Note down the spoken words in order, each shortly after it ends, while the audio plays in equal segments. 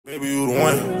Maybe you the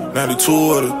one, not the two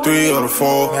or the three or the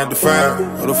four, not the five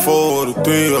or the four or the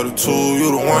three or the two. You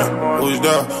the one, who is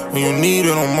there when you need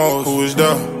it on most? Who is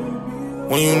there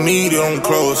when you need it on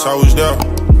close? I was there.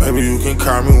 Maybe you can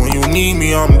call me when you need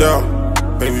me. I'm there.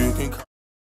 Maybe you can.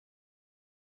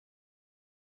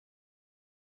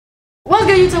 What's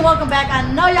good, YouTube? Welcome back.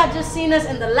 I know y'all just seen us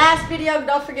in the last video.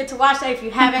 Don't forget to watch that. If you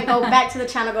haven't, go back to the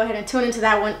channel. Go ahead and tune into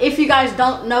that one. If you guys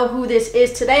don't know who this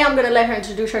is today, I'm going to let her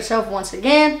introduce herself once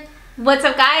again. What's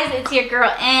up, guys? It's your girl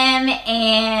M,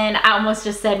 and I almost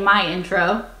just said my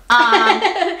intro.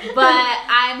 But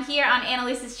I'm here on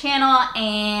Annalisa's channel,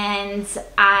 and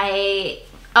I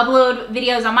upload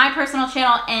videos on my personal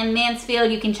channel and Mansfield.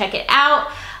 You can check it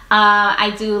out.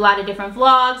 I do a lot of different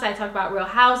vlogs. I talk about Real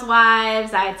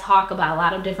Housewives. I talk about a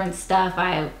lot of different stuff.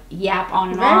 I yap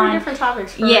on and on. Very different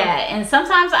topics. Yeah, and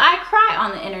sometimes I cry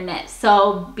on the internet,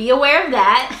 so be aware of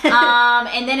that.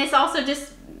 And then it's also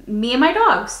just me and my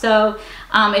dog. So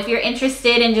if you're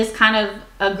interested in just kind of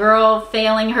a girl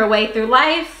failing her way through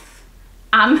life,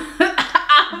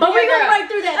 but we're gonna break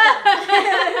through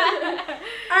that.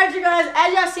 Alright, you guys,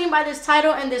 as y'all seen by this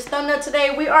title and this thumbnail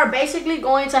today, we are basically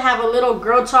going to have a little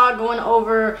girl talk going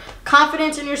over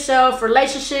confidence in yourself,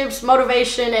 relationships,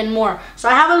 motivation, and more. So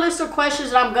I have a list of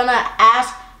questions that I'm gonna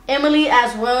ask Emily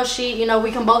as well.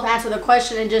 We can both answer the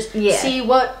question and just see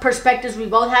what perspectives we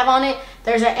both have on it.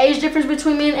 There's an age difference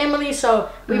between me and Emily, so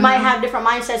we might have different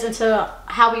mindsets into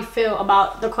how we feel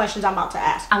about the questions I'm about to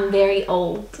ask. I'm very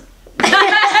old.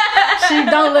 She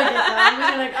don't look it, so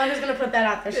I'm just gonna put that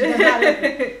out there. She does not look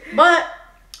it. But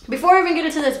before we even get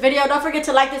into this video, don't forget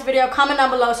to like this video, comment down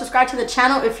below, subscribe to the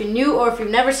channel if you're new or if you've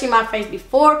never seen my face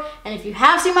before. And if you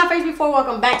have seen my face before,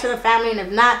 welcome back to the family. And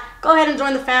if not, go ahead and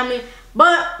join the family.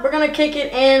 But we're gonna kick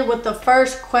it in with the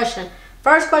first question.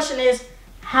 First question is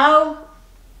how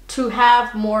to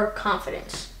have more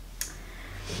confidence.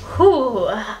 Whew.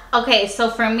 Okay, so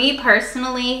for me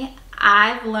personally,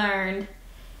 I've learned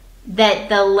that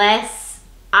the less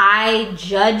I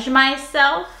judge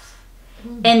myself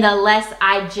and the less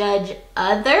I judge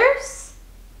others,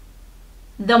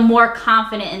 the more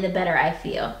confident and the better I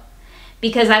feel.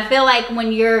 Because I feel like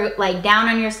when you're like down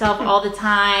on yourself all the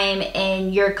time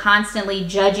and you're constantly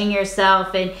judging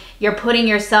yourself and you're putting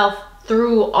yourself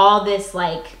through all this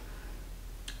like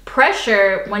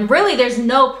pressure, when really there's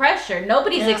no pressure,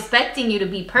 nobody's expecting you to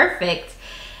be perfect.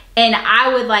 And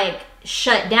I would like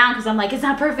shut down because I'm like, it's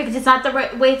not perfect, it's not the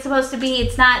right way it's supposed to be,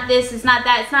 it's not this, it's not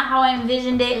that, it's not how I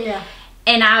envisioned it.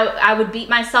 And I would beat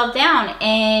myself down.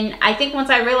 And I think once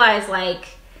I realized like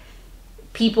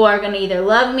people are gonna either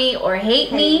love me or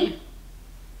hate me,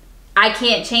 I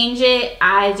can't change it,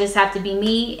 I just have to be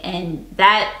me. And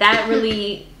that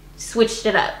really switched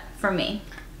it up for me.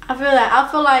 I feel that. I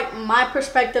feel like my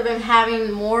perspective in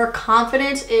having more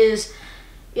confidence is,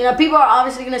 people are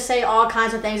obviously going to say all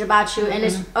kinds of things about you, and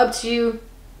it's up to you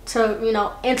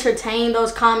to, entertain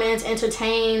those comments,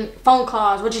 entertain phone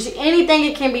calls, which is anything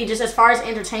it can be, just as far as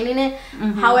entertaining it.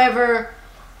 However,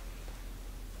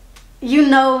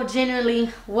 genuinely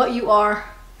what you are,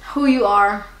 who you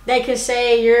are. They can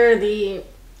say you're the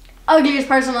ugliest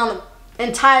person on the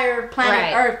entire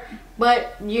planet Earth,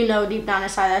 but deep down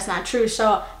inside that's not true.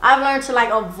 So I've learned to like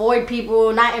avoid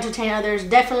people, not entertain others.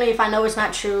 Definitely if I know it's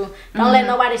not true, don't let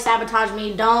nobody sabotage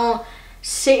me. Don't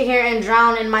sit here and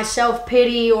drown in my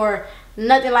self-pity or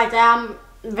nothing like that. I'm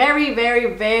very,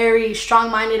 very, very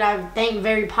strong-minded. I think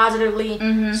very positively.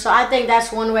 So I think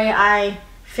that's one way I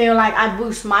feel like I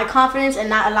boost my confidence and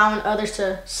not allowing others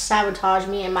to sabotage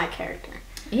me and my character.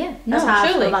 That's how I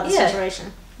feel about the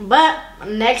situation. But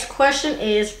next question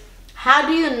is, how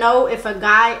do you know if a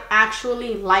guy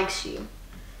actually likes you?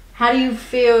 How do you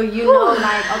feel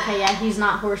like, okay, yeah, he's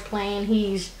not horse playing,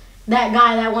 he's that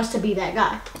guy that wants to be that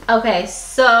guy? Okay,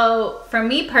 so for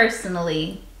me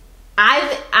personally,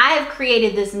 I've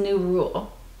created this new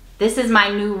rule. This is my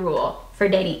new rule for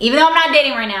dating. Even though I'm not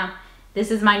dating right now, this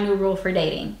is my new rule for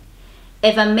dating.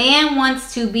 If a man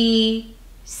wants to be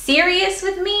serious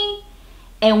with me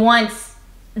and wants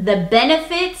the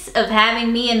benefits of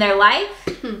having me in their life,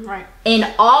 in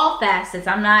all facets,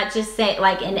 I'm not just saying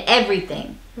like in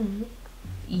everything,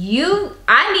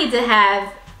 I need to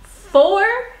have 4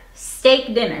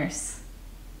 steak dinners.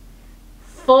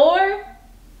 4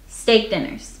 steak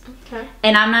dinners.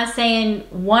 And I'm not saying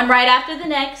one right after the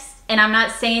next, and I'm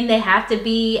not saying they have to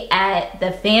be at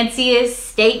the fanciest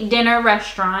steak dinner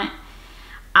restaurant.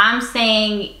 I'm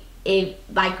saying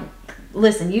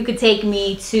listen, you could take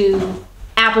me to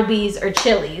Applebee's or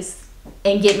Chili's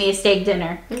and get me a steak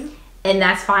dinner, and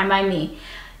that's fine by me.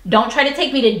 don't try to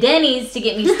take me to Denny's to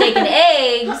get me steak and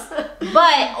eggs,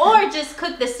 or just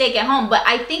cook the steak at home. But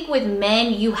I think with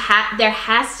men,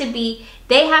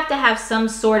 they have to have some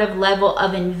sort of level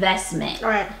of investment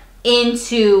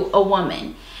into a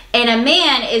woman. And a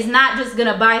man is not just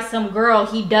gonna buy some girl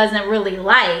he doesn't really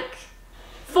like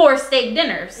 4 steak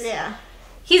dinners. Yeah.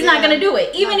 He's not gonna do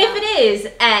it, even if it is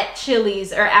at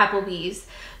Chili's or Applebee's.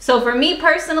 So for me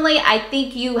personally, I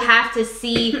think you have to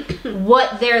see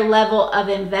what their level of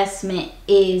investment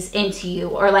is into you.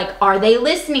 Or like, are they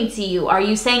listening to you? Are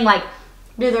you saying like,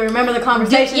 do they remember the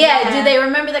conversations? Do they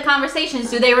remember the conversations?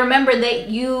 Do they remember that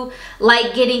you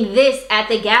like getting this at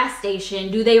the gas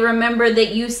station? Do they remember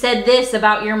that you said this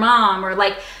about your mom? Or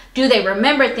like, do they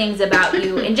remember things about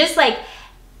you? And just like,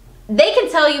 they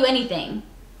can tell you anything.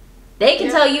 They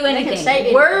can tell you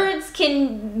anything. Words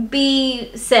can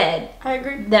be said. I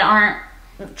agree. That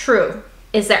aren't true.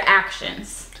 It's their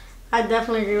actions. I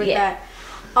definitely agree with that.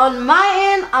 On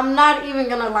my end, I'm not even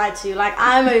gonna lie to you. Like,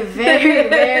 I'm a very,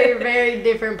 very, very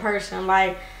different person.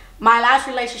 Like, my last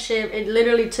relationship, it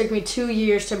literally took me 2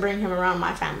 years to bring him around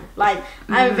my family. Like,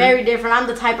 I'm very different. I'm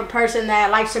the type of person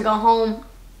that likes to go home,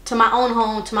 to my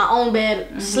own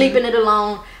bed, sleep in it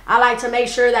alone. I like to make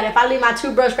sure that if I leave my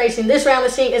toothbrush facing this way on the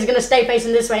sink, it's gonna stay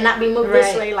facing this way, not be moved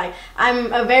this way. Like,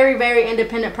 I'm a very, very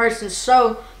independent person.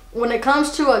 So when it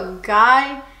comes to a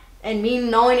guy and me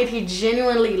knowing if he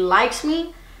genuinely likes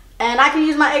me, and I can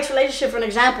use my ex relationship for an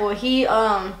example. He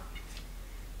put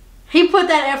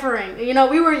that effort in. You know,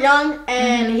 we were young,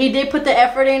 and he did put the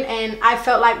effort in, and I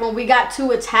felt like when we got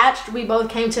too attached, we both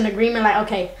came to an agreement like,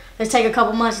 okay, let's take a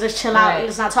couple months, let's chill out,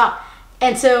 let's not talk.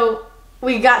 Until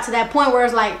we got to that point where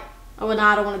it's like, oh, well, no,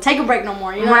 I don't want to take a break no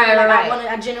more. You know,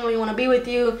 I genuinely want to be with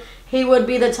you. He would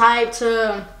be the type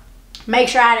to make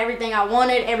sure I had everything I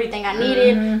wanted, everything I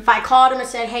needed. If I called him and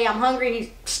said, hey, I'm hungry,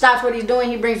 he stops what he's doing.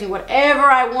 He brings me whatever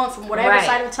I want from whatever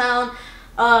side of town.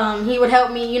 He would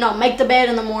help me, you know, make the bed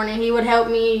in the morning. He would help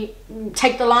me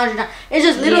take the laundry down. It's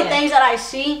just little things that I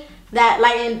see that,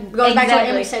 like, and goes back to what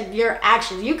Emily said, your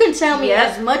actions. You can tell me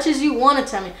as much as you want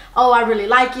to tell me. Oh, I really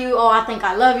like you. Oh, I think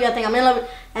I love you. I think I'm in love with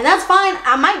you. And that's fine.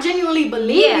 I might genuinely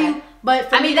believe you, but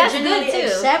for me to genuinely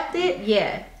accept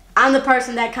it, I'm the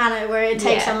person that kind of, where it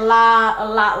takes a lot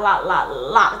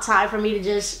of time for me to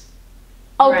just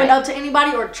open up to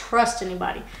anybody or trust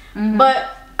anybody.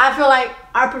 But I feel like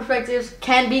our perspectives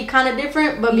can be kind of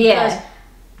different, but because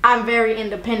I'm very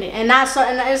independent, and that's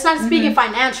and it's not speaking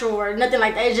financial or nothing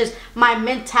like that. It's just my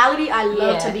mentality. I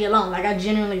love to be alone. Like, I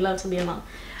genuinely love to be alone.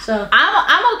 So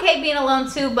I'm okay being alone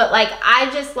too, but like,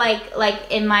 I just like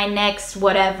in my next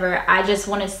whatever, I just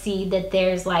want to see that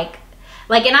there's like,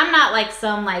 and I'm not like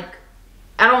some like,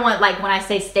 I don't want like when I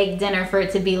say steak dinner for it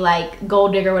to be like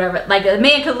gold digger or whatever. Like, a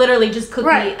man could literally just cook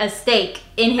me a steak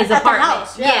in his apartment.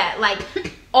 House, like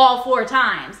all 4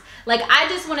 times. Like, I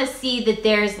just want to see that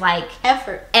there's like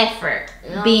effort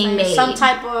you know being made, some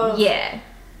type of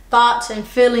thoughts and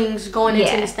feelings going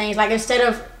into these things. Like, instead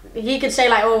of, he could say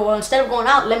like, oh, well, instead of going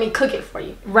out, let me cook it for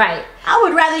you. I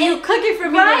would rather you cook it for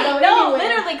me.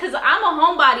 Literally, because I'm a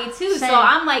homebody too. So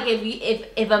I'm like,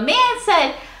 if a man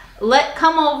said,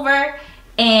 come over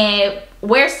and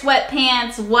wear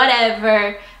sweatpants,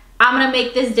 whatever, I'm gonna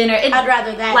make this dinner. I'd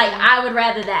rather that. Like, I would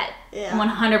rather that.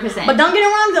 100%. But don't get it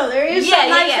wrong though. There is some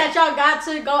nights that y'all got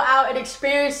to go out and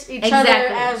experience each other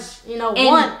as, you know,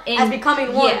 as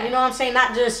becoming one. You know what I'm saying?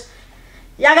 Not just,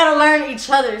 y'all gotta learn each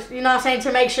other. You know what I'm saying?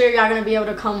 To make sure y'all gonna be able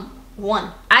to come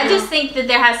one. I just think that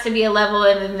there has to be a level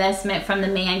of investment from the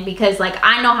man, because like,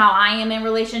 I know how I am in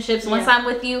relationships. Once I'm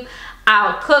with you,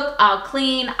 I'll cook, I'll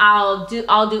clean, I'll do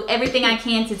everything I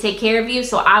can to take care of you.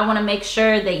 So I want to make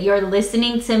sure that you're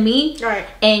listening to me,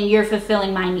 and you're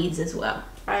fulfilling my needs as well.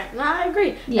 Right. No, I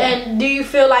agree. And do you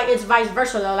feel like it's vice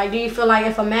versa though? Like, do you feel like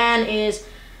if a man is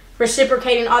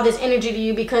reciprocating all this energy to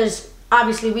you, because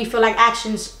obviously we feel like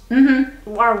actions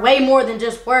are way more than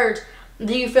just words,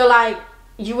 do you feel like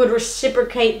you would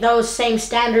reciprocate those same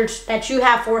standards that you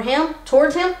have for him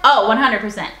towards him? Oh,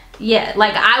 100%. Yeah,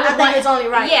 like I think it's only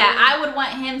right. Yeah, I would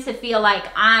want him to feel like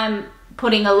I'm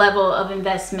putting a level of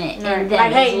investment in them.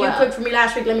 Like, hey, you cooked for me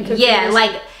last week, let me cook for you this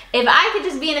like week. If I could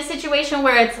just be in a situation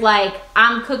where it's like,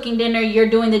 I'm cooking dinner, you're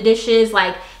doing the dishes,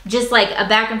 like, just like a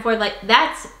back and forth, like,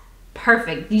 that's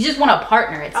perfect. You just want a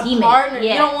partner, a teammate. Partner.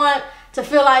 You don't want to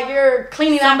feel like you're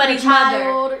cleaning somebody's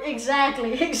child.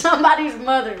 Exactly. Somebody's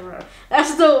mother, bro.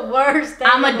 That's the worst thing.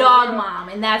 I'm a dog mom,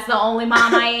 and that's the only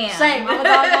mom I am. Same. I'm a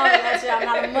dog mom, and that's it. I'm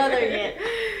not a mother yet.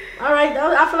 All right.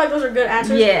 I feel like those are good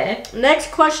answers.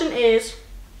 Next question is,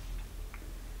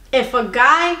 if a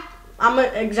guy, I'm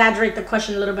going to exaggerate the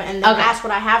question a little bit and then ask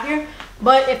what I have here.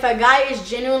 But if a guy is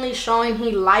genuinely showing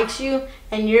he likes you,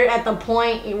 and you're at the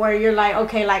point where you're like,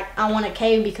 okay, like, I want to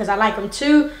cave because I like him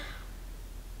too,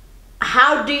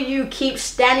 how do you keep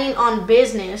standing on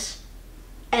business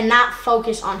and not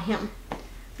focus on him? I'm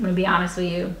gonna be honest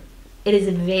with you. It is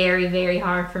very, very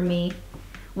hard for me.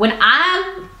 When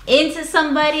I'm into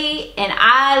somebody and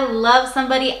I love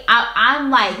somebody,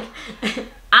 I'm like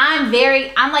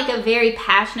a very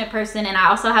passionate person, and I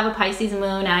also have a Pisces moon,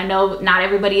 and I know not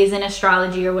everybody is in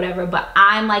astrology or whatever, but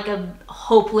I'm like a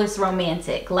hopeless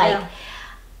romantic. Like,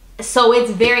 so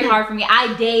it's very hard for me.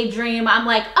 I daydream. I'm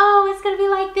like, oh, it's gonna be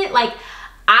like this. Like,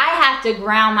 I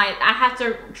have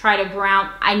to try to ground.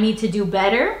 I need to do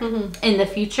better in the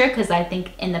future, because I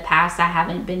think in the past I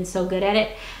haven't been so good at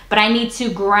it. But I need to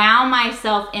ground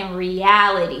myself in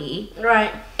reality,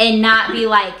 right? And not be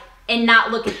like, and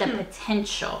not look at the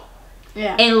potential,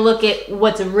 and look at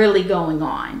what's really going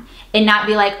on, and not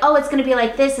be like, oh, it's gonna be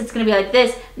like this, it's gonna be like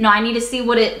this. No, I need to see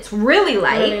what it's really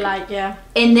like,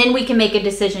 and then we can make a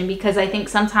decision. Because I think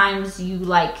sometimes you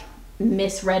like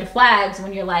miss red flags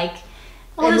when you're like,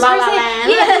 oh, this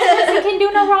person can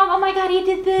do no wrong. Oh my God, he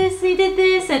did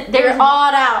this, and they're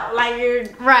awed out, like you're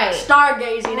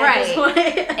stargazing at this point.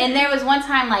 And there was one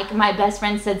time, like, my best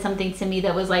friend said something to me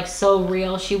that was like so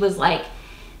real. She was like,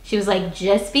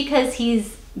 just because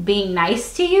he's being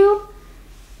nice to you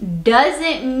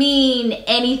doesn't mean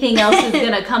anything else is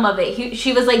gonna come of it.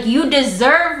 She was like, you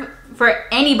deserve for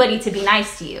anybody to be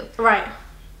nice to you, right?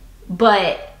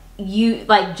 But you,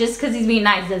 like, just because he's being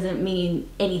nice doesn't mean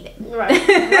anything, right?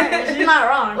 She's not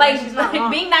wrong. Like, she's not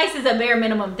wrong. Being nice is a bare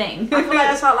minimum thing. I feel like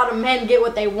that's how a lot of men get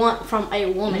what they want from a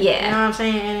woman. You know what I'm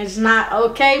saying? And it's not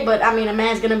okay, but I mean, a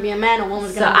man's gonna be a man, a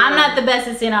woman's gonna be a woman. So I'm not the best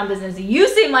at standing on business. You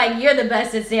seem like you're the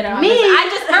best at standing on business. I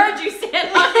just heard you stand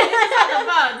on business on the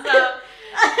phone, so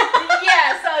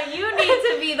yeah, so you need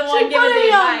to be the one giving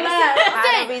the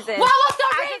advice. What was the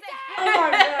reason? Oh my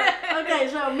God.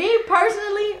 Okay, so me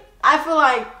personally, I feel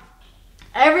like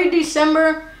every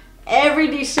December,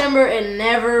 it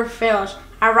never fails.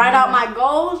 I write out my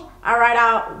goals. I write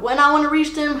out when I want to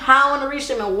reach them, how I want to reach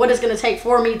them, and what it's going to take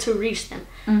for me to reach them.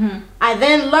 I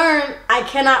then learn I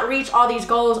cannot reach all these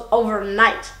goals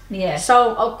overnight.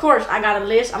 So, of course, I got a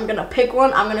list. I'm going to pick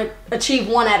one. I'm going to achieve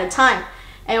one at a time.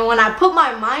 And when I put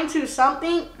my mind to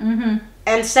something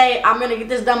and say, I'm going to get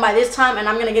this done by this time, and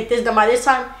I'm going to get this done by this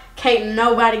time, can't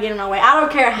nobody get in my way. I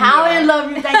don't care how in love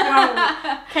you think you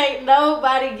are. Can't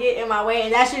nobody get in my way.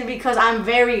 And that's just because I'm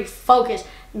very focused.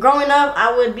 Growing up,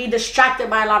 I would be distracted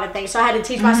by a lot of things. So I had to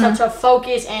teach myself to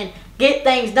focus and get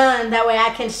things done. That way I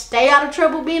can stay out of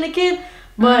trouble being a kid.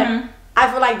 But I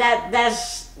feel like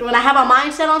that's when I have a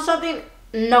mindset on something,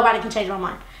 nobody can change my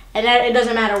mind. And that, it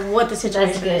doesn't matter what the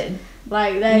situation is.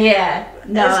 Like that. Yeah.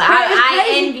 No, I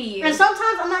envy you. And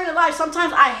sometimes, I'm not gonna lie,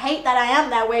 sometimes I hate that I am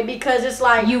that way, because it's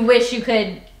like, you wish you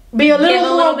could be a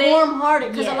little more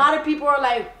warm-hearted. Because a lot of people are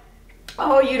like,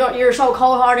 oh, you're so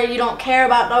cold-hearted, you don't care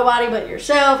about nobody but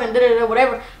yourself, and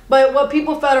whatever. But what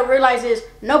people fail to realize is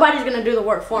nobody's gonna do the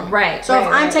work for me. Right. So if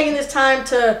I'm taking this time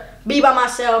to be by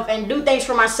myself and do things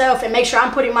for myself and make sure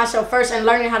I'm putting myself first and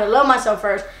learning how to love myself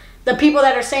first, the people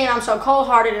that are saying I'm so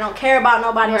cold-hearted and don't care about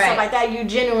nobody and stuff like that, you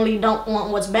genuinely don't want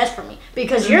what's best for me,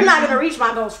 because you're not going to reach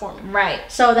my goals for me. Right.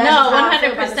 So that's no,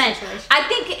 100%.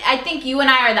 I think you and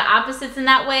I are the opposites in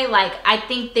that way. Like, I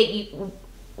think that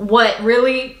what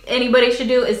really anybody should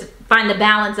do is find the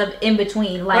balance of in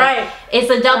between. Like, it's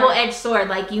a double-edged sword.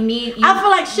 Like, I feel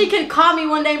like she can call me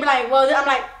one day and be like, well, I'm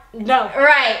like, no.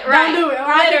 Right. Don't do it.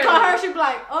 Or I can call her, she'd be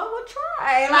like, oh, we'll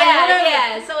try.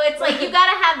 Like, So it's like, you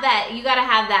gotta have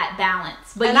that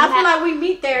balance. But I feel like we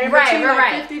meet there in between,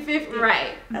 like 50-50.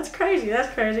 Right. That's crazy.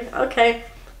 Okay.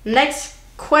 Next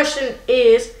question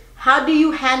is, how do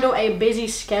you handle a busy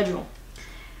schedule?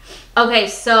 Okay,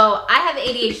 so I have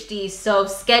ADHD, so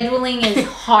scheduling is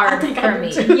hard for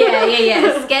me.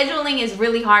 Yeah. Scheduling is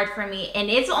really hard for me, and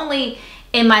it's only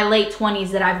in my late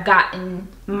 20s that I've gotten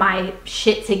my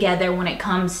shit together when it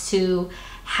comes to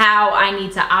how I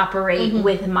need to operate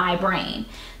with my brain.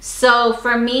 So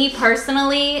for me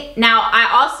personally, now I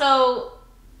also,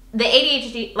 the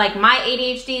ADHD, like my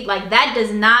ADHD, like that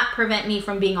does not prevent me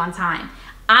from being on time.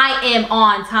 I am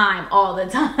on time all the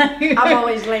time. I'm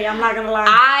always late, I'm not gonna lie.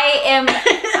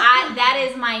 That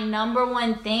is my number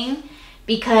one thing,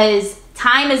 because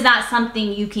time is not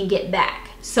something you can get back.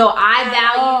 So I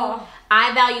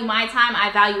value my time,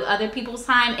 I value other people's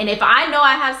time, and if I know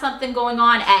I have something going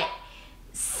on at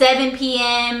 7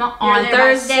 p.m. on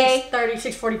Thursday,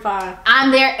 6:45,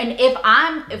 I'm there, and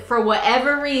if for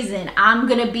whatever reason I'm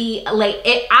gonna be late,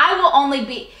 I will only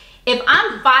be, if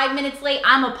I'm 5 minutes late,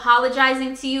 I'm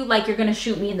apologizing to you like you're gonna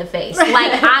shoot me in the face.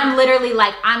 Like, I'm literally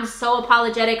like, I'm so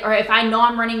apologetic. Or if I know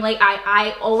I'm running late,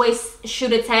 I always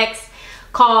shoot a text,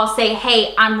 call, say,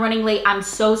 hey, I'm running late, I'm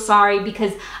so sorry,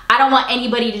 because I don't want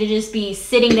anybody to just be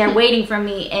sitting there waiting for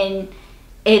me and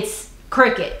it's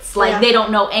crickets. Like, they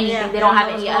don't know anything. They don't have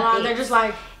any updates. They're just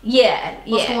like,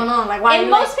 what's going on? Like, why? And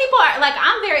most people are like,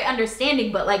 I'm very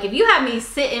understanding, but like, if you have me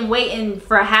sitting waiting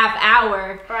for a half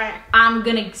hour, I'm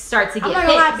gonna start to get. I'm not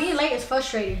gonna lie, being late is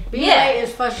frustrating. Being late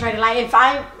is frustrating. Like, if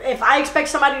I expect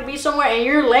somebody to be somewhere and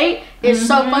you're late, it's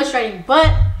so frustrating.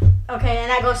 But okay,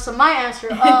 and that goes to my answer.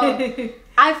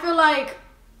 I feel like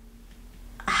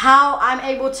how I'm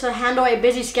able to handle a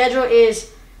busy schedule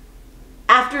is,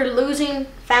 after losing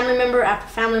family member after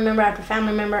family member after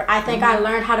family member, I think I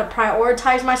learned how to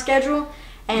prioritize my schedule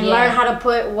and learn how to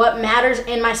put what matters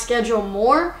in my schedule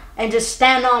more, and just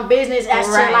stand on business as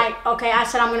to like, okay, I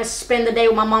said I'm going to spend the day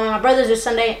with my mom and my brothers this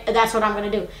Sunday. That's what I'm going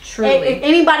to do. Truly. If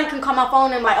anybody can call my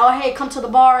phone and like, oh, hey, come to the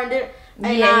bar and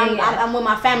I'm with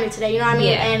my family today. You know what I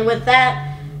mean? And with that,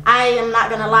 I am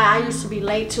not gonna lie, I used to be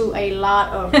late to a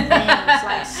lot of things,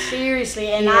 like seriously,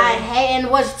 and I hate, and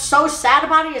what's so sad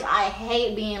about it is I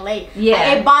hate being late.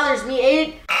 Like, it bothers me,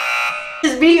 it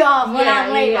pisses me off when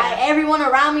I'm late. Like, everyone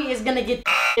around me is gonna get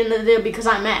in the deal because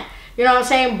I'm mad. You know what I'm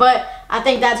saying? But I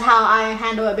think that's how I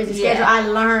handle a busy schedule. I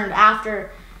learned after,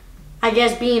 I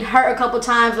guess, being hurt a couple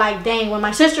times, like, dang, when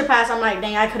my sister passed, I'm like,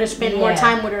 dang, I could have spent more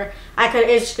time with her.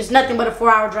 It's nothing but a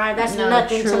 4-hour drive. That's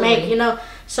nothing to make, you know?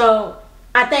 So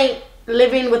I think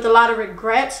living with a lot of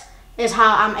regrets is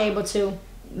how I'm able to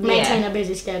maintain a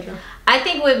busy schedule. I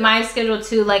think with my schedule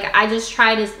too, like, I just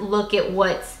try to look at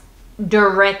what's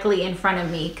directly in front of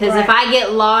me, because if I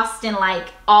get lost in like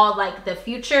all like the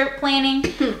future planning,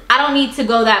 I don't need to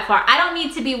go that far. I don't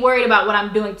need to be worried about what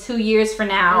I'm doing 2 years from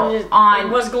now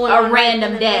on what's going on a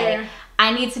random day.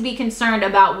 I need to be concerned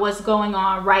about what's going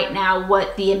on right now,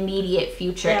 what the immediate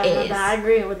future is. I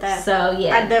agree with that. So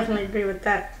I definitely agree with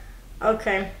that.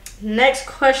 Okay, next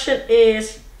question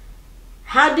is,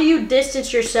 how do you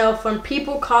distance yourself from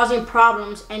people causing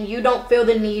problems and you don't feel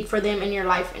the need for them in your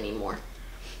life anymore?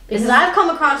 Because I've come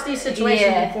across these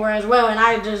situations before as well, and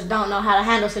I just don't know how to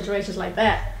handle situations like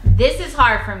that. This is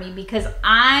hard for me because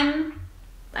I'm,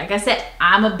 like I said,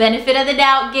 I'm a benefit of the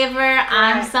doubt giver.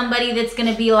 I'm somebody that's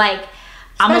going to be like,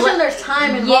 especially when there's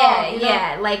time involved. You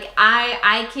know? Like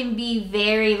I can be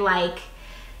very like,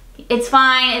 it's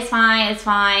fine, it's fine, it's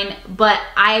fine. But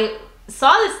I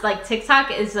saw this like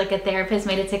TikTok, is like a therapist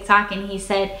made a TikTok, and he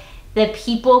said the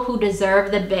people who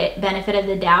deserve the benefit of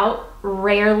the doubt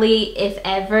rarely, if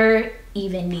ever,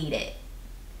 even need it.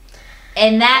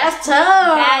 And that's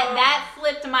tough. That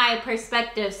flipped my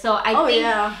perspective. So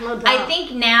I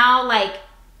think now, like,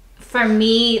 for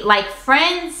me, like,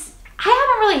 friends, I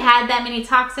haven't really had that many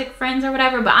toxic friends or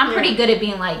whatever, but I'm pretty good at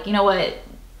being like, you know what,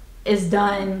 it's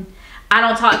done. I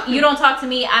don't talk, you don't talk to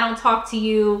me, I don't talk to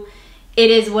you.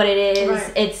 It is what it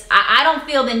is. I don't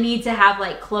feel the need to have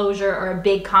like closure or a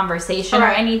big conversation or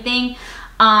anything.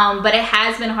 But it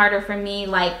has been harder for me,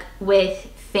 like with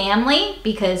family,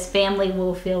 because family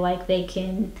will feel like they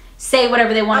can say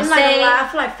whatever they want to say. I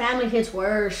feel like family hits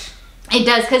worse. It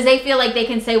does, because they feel like they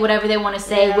can say whatever they want to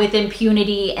say with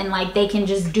impunity, and like they can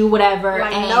just do whatever.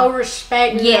 Like, and no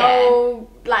respect, no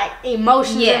like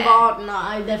emotions involved. No,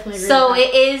 I definitely agree. So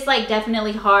it is like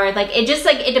definitely hard. Like it just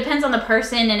like, it depends on the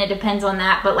person and it depends on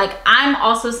that. But like I'm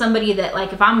also somebody that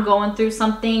like if I'm going through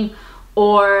something,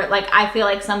 or like I feel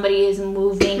like somebody is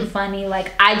moving funny,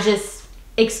 like I just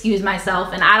excuse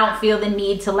myself, and I don't feel the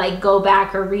need to like go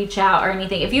back or reach out or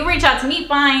anything. If you reach out to me,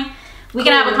 fine, we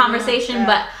can have a conversation,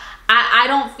 but I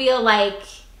don't feel like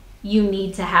you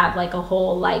need to have like a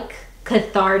whole like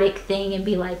cathartic thing and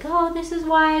be like, oh, this is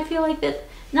why I feel like this.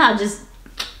 No, just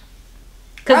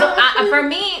because for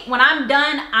me, when I'm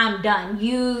done, I'm done.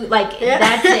 You like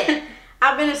that's it.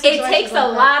 I've been in situations it takes like a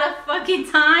lot of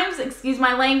fucking times, excuse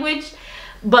my language,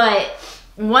 but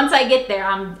once I get there,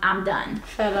 I'm done.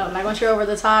 Fed up. Like once you're over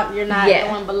the top, you're not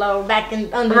going below, back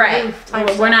in under the roof.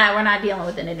 We're not dealing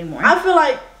with it anymore. I feel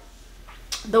like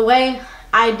the way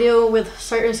I deal with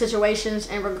certain situations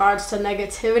in regards to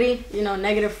negativity, you know,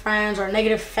 negative friends or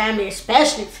negative family,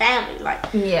 especially family.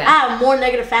 Like, I have more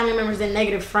negative family members than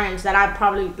negative friends that I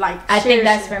probably like. I think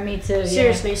that's for me too.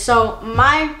 Seriously. So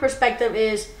my perspective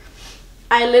is,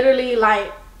 I literally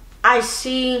like, I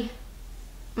see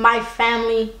my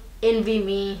family envy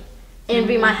me,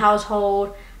 envy my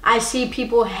household. I see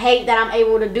people hate that I'm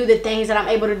able to do the things that I'm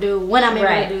able to do when I'm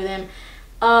able to do them.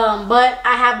 But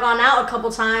I have gone out a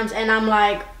couple times and I'm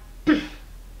like,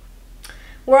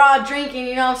 we're all drinking,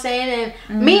 you know what I'm saying?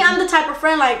 And me, I'm the type of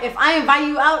friend, like, if I invite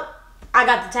you out, I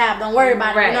got the tab. Don't worry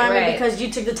about it, you know what I mean? Because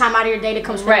you took the time out of your day to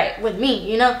come spend with me,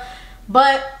 you know?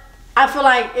 But I feel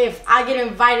like if I get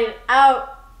invited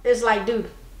out, it's like, dude,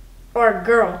 or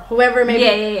girl, whoever it may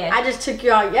be. I just took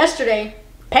you out yesterday,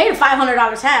 paid a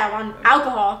 $500 tab on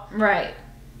alcohol. Right.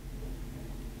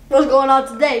 What's going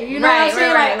on today? You know what I'm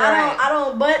saying? I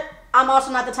don't, but I'm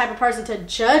also not the type of person to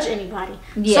judge anybody.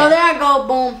 So there I go,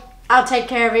 boom, I'll take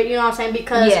care of it, you know what I'm saying?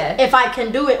 Because if I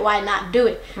can do it, why not do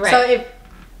it? So if,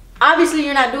 obviously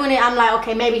you're not doing it, I'm like,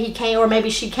 okay, maybe he can't or maybe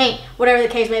she can't, whatever the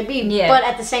case may be. But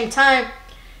at the same time,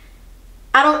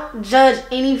 I don't judge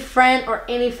any friend or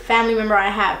any family member I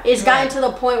have. It's gotten to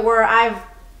the point where I've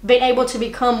been able to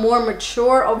become more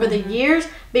mature over the years,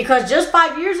 because just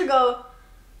 5 years ago,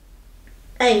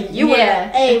 hey, we would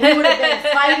have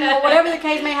been fighting or whatever the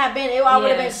case may have been. I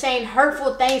would have been saying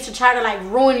hurtful things to try to like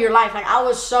ruin your life. Like I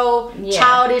was so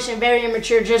childish and very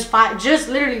immature just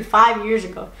literally 5 years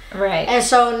ago. Right. And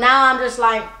so now I'm just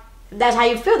like, that's how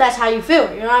you feel. That's how you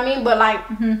feel. You know what I mean? But like,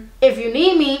 if you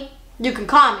need me, you can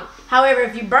call me. However,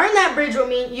 if you burn that bridge with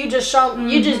me, you just show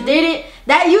me, you just did it.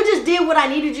 You just did what I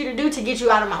needed you to do to get you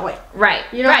out of my way. Right.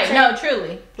 You know what I'm saying? No,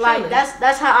 truly. Like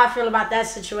that's how I feel about that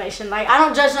situation. Like I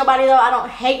don't judge nobody though. I don't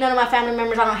hate none of my family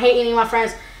members. I don't hate any of my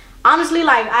friends. Honestly,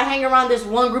 like I hang around this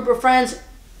one group of friends.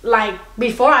 Like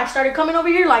before I started coming over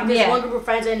here, like this one group of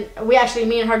friends, and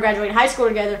me and her graduated high school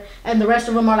together, and the rest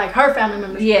of them are like her family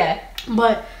members. Yeah.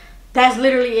 But that's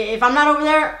literally it. If I'm not over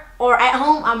there or at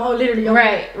home, I'm literally over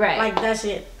there. Right. Like that's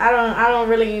it. I don't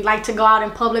really like to go out in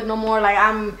public no more. Like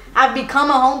I've become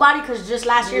a homebody because just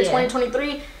last year,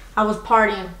 2023, I was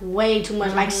partying way too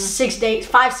much. Like 6 days,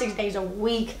 5-6 days a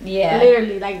week. Yeah.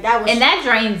 Literally, like that was. And that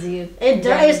drains you.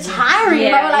 It's tiring,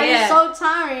 bro. Like it's so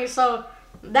tiring. So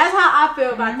that's how I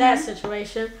feel about that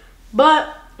situation.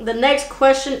 But the next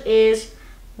question is,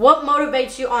 what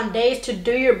motivates you on days to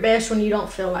do your best when you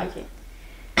don't feel like it?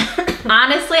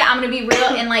 Honestly, I'm gonna be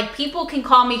real, and like people can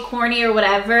call me corny or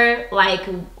whatever, like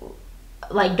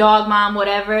dog mom,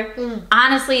 whatever.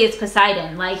 Honestly, it's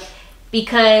Poseidon, like,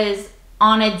 because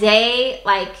on a day,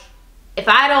 like if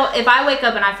I wake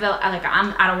up and I feel like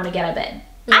I don't want to get out of bed,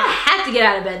 I have to get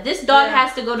out of bed. This dog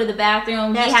has to go to the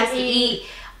bathroom, he has to eat,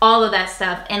 all of that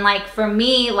stuff. And like for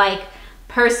me, like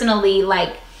personally,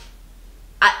 like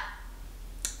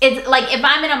it's like if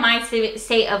I'm in a mind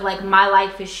state of like my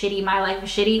life is shitty,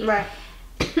 right?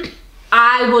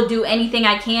 I will do anything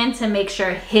I can to make sure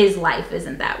his life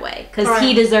isn't that way, because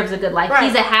he deserves a good life.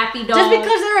 He's a happy dog. Just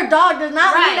because they're a dog does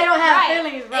not mean they don't have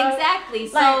feelings, bro. Exactly.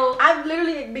 Like, so I've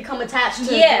literally become attached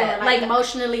to like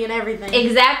emotionally and everything.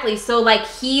 Exactly. So like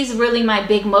he's really my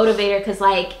big motivator, because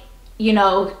like, you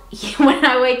know, when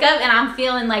I wake up and I'm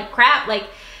feeling like crap, like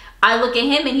I look at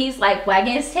him and he's like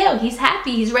wagging his tail. He's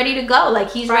happy. He's ready to go. Like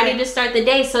he's ready to start the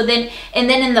day. So then, and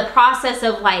then in the process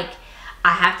of like,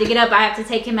 I have to get up, I have to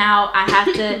take him out, I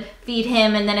have to feed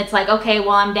him, and then it's like, okay,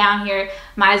 well, I'm down here,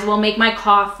 might as well make my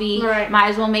coffee, might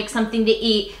as well make something to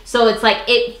eat. So it's like,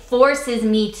 it forces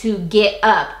me to get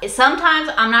up. Sometimes,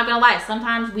 I'm not gonna lie,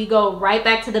 sometimes we go right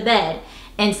back to the bed,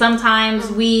 and sometimes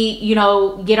we, you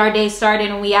know, get our day started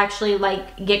and we actually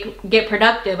like get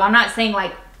productive. I'm not saying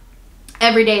like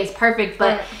every day is perfect,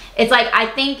 but it's like, I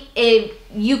think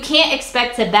you can't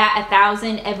expect to bat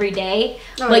 1,000 every day,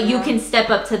 but you can step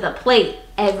up to the plate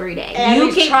every day.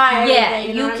 You can try.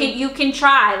 You can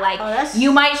try. Like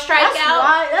you might strike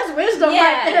out. That's wisdom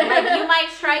right there. Like you might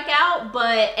strike out,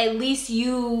 but at least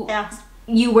you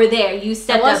were there. You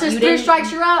stepped up. Once 3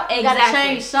 strikes you're out, you gotta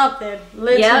change something.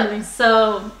 Literally. Yep.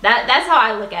 So that's how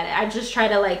I look at it. I just try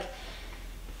to like,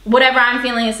 whatever I'm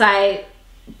feeling inside,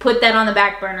 put that on the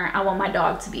back burner. I want my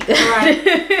dog to be good.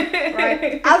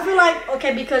 Right. I feel like,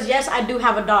 okay, because yes, I do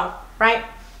have a dog, right?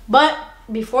 But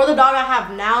before the dog I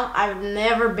have now, I've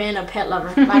never been a pet lover.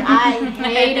 Like I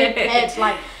hated pets.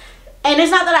 Like, and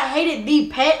it's not that I hated the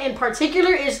pet in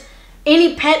particular. Is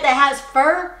any pet that has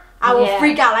fur, I will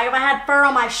freak out. Like if I had fur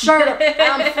on my shirt,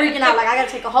 I'm freaking out. Like I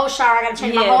gotta take a whole shower. I gotta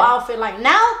change my whole outfit. Like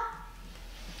now,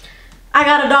 I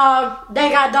got a dog, they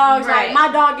got dogs, like my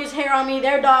dog gets hair on me,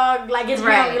 their dog like gets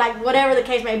hair on me, like whatever the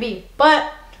case may be.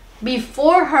 But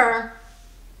before her,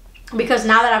 because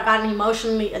now that I've gotten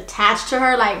emotionally attached to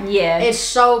her, like it's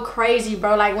so crazy,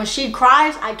 bro. Like when she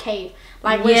cries, I cave.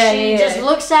 Like when she just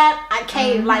looks at, I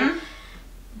cave. Like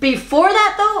before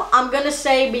that though, I'm gonna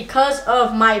say because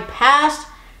of my past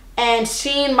and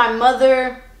seeing my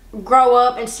mother grow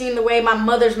up and seeing the way my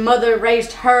mother's mother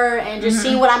raised her and just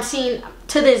seeing what I'm seeing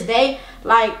to this day,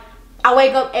 like I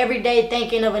wake up every day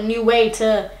thinking of a new way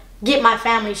to get my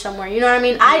family somewhere. You know what I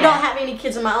mean? I don't have any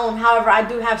kids of my own. However, I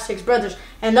do have 6 brothers,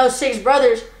 and those 6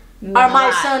 brothers are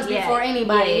my sons before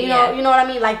anybody. You know what I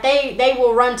mean? Like they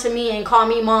will run to me and call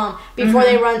me mom before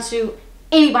they run to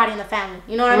anybody in the family.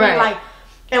 You know what I mean? Like,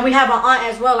 and we have an aunt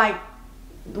as well. Like,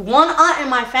 one aunt in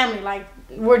my family, like,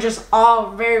 we're just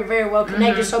all very, very well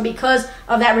connected. So because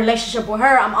of that relationship with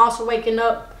her, I'm also waking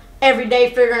up every day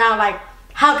figuring out, like,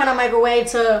 how can I make a way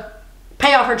to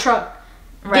pay off her truck,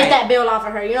 get that bill off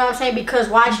of her. You know what I'm saying? Because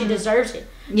why? She deserves it.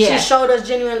 She showed us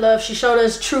genuine love. She showed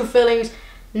us true feelings.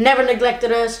 Never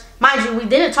neglected us. Mind you, we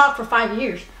didn't talk for 5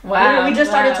 years. Wow. We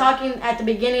just started talking at the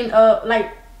beginning of,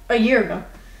 like, a year ago.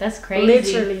 That's crazy.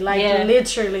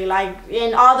 Literally, like,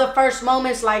 in all the first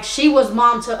moments, like, she was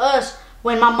mom to us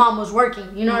when my mom was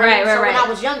working. You know what I mean? So when I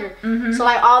was younger. So,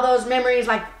 like, all those memories,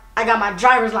 like, I got my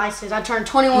driver's license. I turned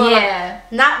 21.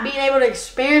 Like, not being able to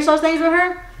experience those things with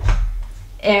her,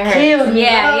 it hurts. Killed me.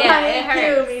 It hurts.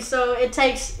 Killed me. So it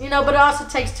takes, you know, but it also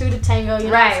takes 2 to tango. You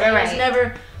know what I'm saying? It's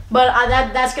never, but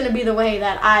that's going to be the way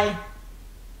that I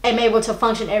am able to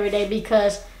function every day,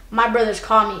 because my brothers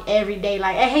call me every day,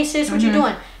 like, hey sis, what you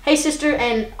doing? Hey sister.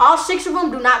 And all 6 of them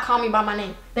do not call me by my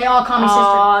name. They all call me sister.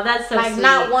 Oh, that's so like, sweet.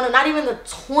 Not even the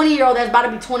 20-year-old that's about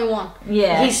to be 21.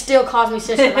 Yeah. He still calls me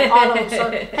sister. Like, all of them. So,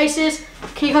 hey sis,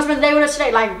 can you come spend the day with us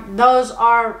today? Like, those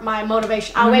are my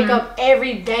motivation. I wake up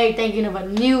every day thinking of a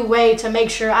new way to make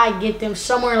sure I get them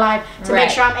somewhere in life, to make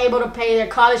sure I'm able to pay their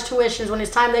college tuitions when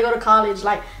it's time they go to college.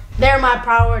 Like, they're my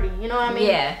priority, you know what I mean?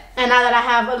 Yeah. And now that I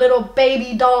have a little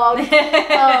baby dog,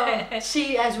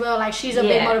 she as well, like, she's a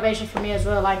big motivation for me as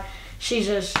well. Like, she's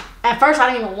just, at first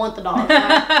I didn't even want the dog. Like,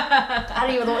 I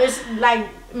didn't even want, it's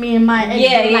like me and my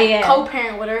ex,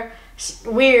 co-parent with her. It's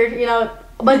weird, you know.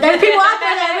 But there's people out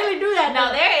there that really do that.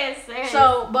 No, there is.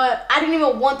 So, but I didn't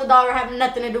even want the dog or have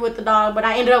nothing to do with the dog, but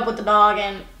I ended up with the dog,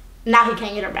 and now he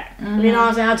can't get her back. You know what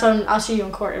I'm saying? I told him, I'll see you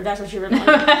in court if that's what you really want.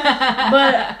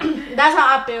 But that's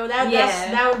how I feel.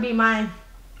 That would be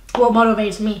what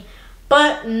motivates me.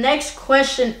 But next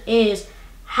question is,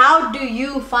 how do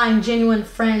you find genuine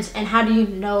friends, and how do you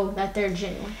know that they're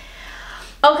genuine?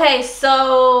 Okay,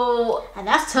 so... And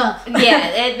that's tough. Yeah,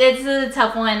 it's a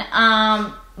tough one.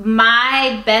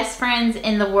 My best friends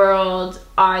in the world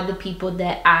are the people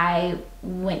that I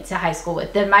went to high school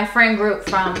with. They're my friend group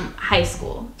from high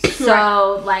school.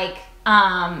 So, like,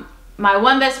 my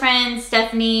one best friend,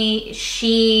 Stephanie,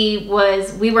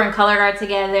 we were in color guard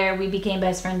together. We became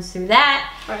best friends through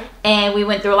that. Right. And we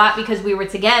went through a lot because we were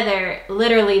together.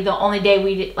 Literally, the only day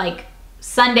we did, like,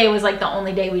 Sunday was, like, the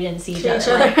only day we didn't see each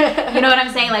other. Like, you know what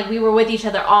I'm saying? Like, we were with each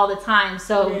other all the time.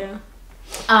 So,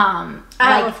 I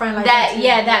have a friend like that too.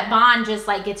 That bond just,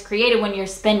 like, gets created when you're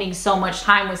spending so much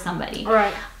time with somebody.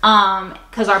 Right.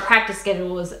 Because our practice schedule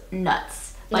was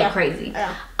nuts, like crazy.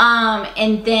 Yeah.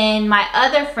 And then my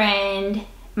other best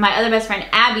friend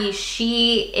Abby,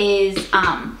 she is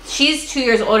she's 2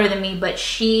 years older than me, but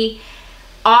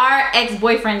our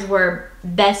ex-boyfriends were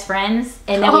best friends,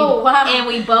 and then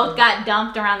we both got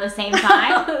dumped around the same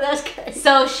time. That's crazy.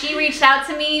 So she reached out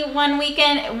to me one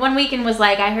weekend was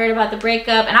like, I heard about the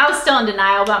breakup, and I was still in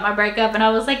denial about my breakup, and I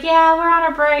was like, yeah, we're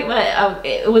on a break, but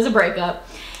it was a breakup.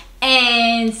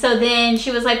 And so then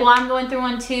she was like, well, I'm going through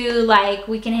one too, like,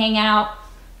 we can hang out.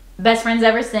 Best friends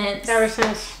ever since. We were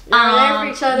there for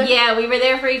each other. Yeah, we were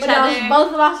there for each other.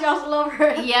 Both lost y'all's love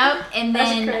her. Yep. And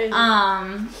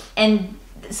then and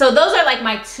so those are, like,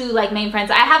 my 2, like, main friends.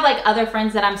 I have, like, other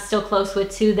friends that I'm still close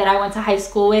with too, that I went to high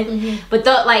school with. But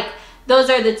those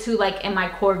are the 2, like, in my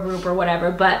core group or whatever.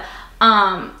 But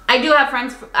I do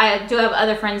have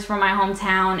other friends from my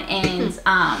hometown and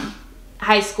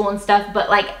high school and stuff. But,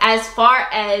 like, as far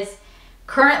as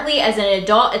currently as an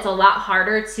adult, it's a lot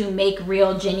harder to make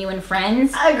real genuine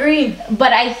friends. I agree.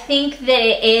 But I think that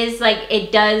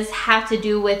it does have to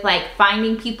do with, like,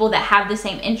 finding people that have the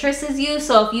same interests as you.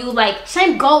 So if you, like,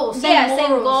 same goals, same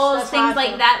goals, things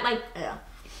like that, like,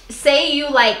 say you,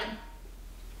 like,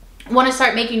 want to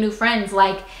start making new friends,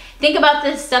 like, think about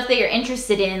the stuff that you're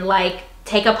interested in, like,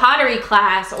 take a pottery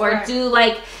class, or do,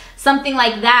 like, something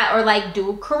like that, or, like,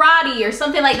 do karate or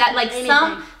something like that, like,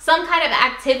 some kind of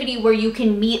activity where you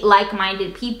can meet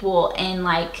like-minded people and,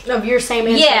 like, of your same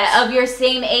interests. Yeah, of your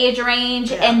same age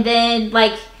range. And then,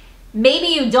 like, maybe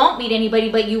you don't meet anybody,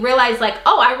 but you realize, like,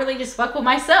 oh, I really just fuck with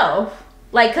myself,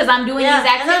 like, because I'm doing these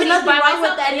activities by myself.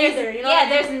 With that either, you know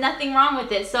there's nothing wrong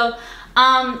with it. So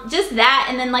just that,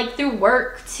 and then, like, through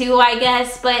work too, I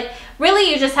guess. But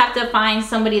really, you just have to find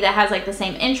somebody that has, like, the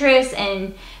same interests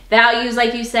and values,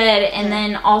 like you said, and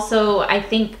then also I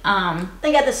think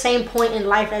at the same point in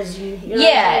life as you. You know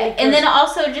and then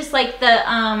also just, like,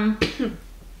 the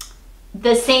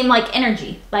the same like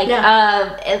energy, like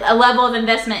a level of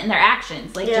investment in their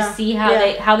actions, like just see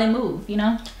how they move, you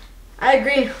know. I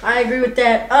agree with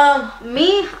that.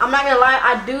 Me, I'm not gonna lie,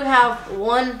 I do have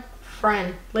one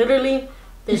friend, literally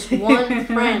this one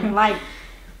friend. Like,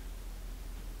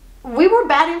 we were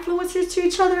bad influences to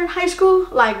each other in high school,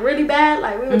 like really bad.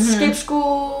 Like, we would skip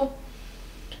school.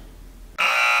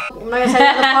 I'm not gonna say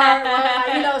the part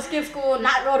where, like, skip school,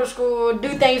 not go to school, do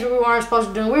things we weren't supposed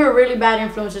to do. We were really bad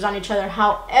influences on each other.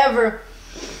 However,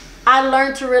 I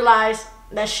learned to realize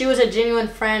that she was a genuine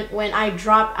friend when I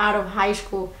dropped out of high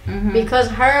school, because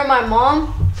her and my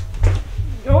mom,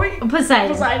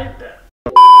 Poseidon.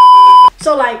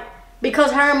 So like,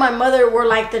 because her and my mother were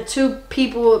like the two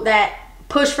people that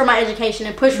pushed for my education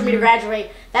and pushed for me to graduate,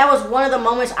 that was one of the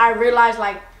moments I realized,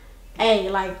 like, hey,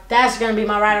 like, that's gonna be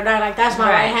my ride or die. Like, that's my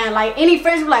right hand. Like, any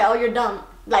friends were like, oh, you're dumb,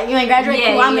 like, you ain't graduate,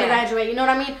 cool, I'm gonna graduate, you know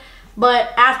what I mean?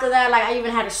 But after that, like, I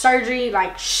even had a surgery,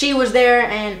 like, she was there,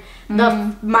 and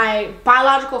my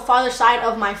biological father's side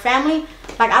of my family,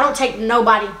 like, I don't take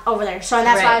nobody over there. So, and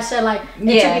that's why I said, like,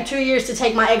 it took me 2 years to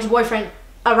take my ex-boyfriend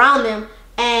around them.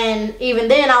 And even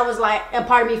then, I was like, a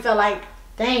part of me felt like,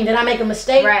 dang, did I make a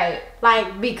mistake? Right.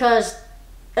 Like, because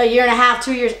a year and a half,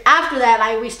 2 years after that,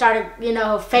 like, we started,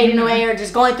 fading away or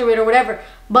just going through it or whatever.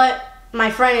 But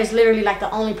my friend is literally, like, the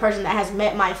only person that has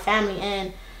met my family.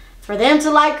 And for them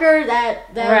to like her, that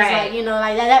was, like,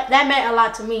 like, that meant a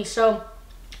lot to me. So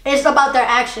it's about their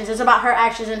actions. It's about her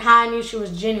actions and how I knew she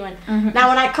was genuine. Now,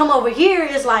 when I come over here,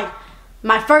 it's like,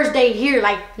 my first day here,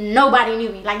 like, nobody knew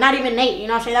me. Like, not even Nate, you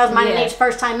know what I'm saying? That was mine and Nate's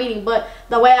first time meeting. But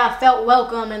the way I felt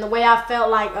welcome and the way I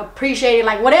felt, like, appreciated,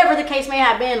 like, whatever the case may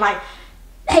have been, like,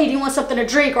 hey, do you want something to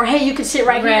drink? Or, hey, you can sit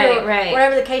right here. Or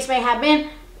whatever the case may have been,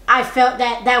 I felt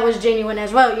that was genuine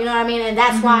as well. You know what I mean? And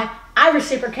that's why I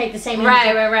reciprocate the same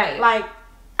energy. Right. Like,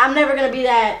 I'm never going to be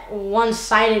that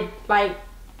one-sided, like,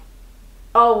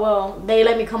 oh, well, they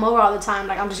let me come over all the time,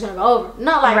 like, I'm just gonna go over.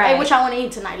 No, like, hey, what y'all want to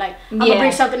eat tonight? Like, I'm gonna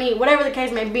bring something to eat, whatever the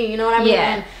case may be, you know what I mean?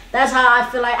 And that's how I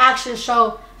feel like actions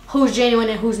show who's genuine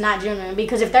and who's not genuine.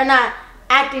 Because if they're not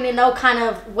acting in no kind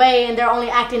of way and they're only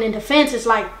acting in defense, it's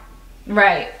like,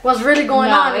 what's really going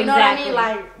on? You know what I mean?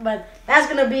 Like, but that's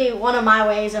gonna be one of my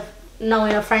ways of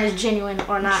knowing a friend is genuine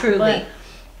or not. Truly. But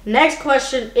next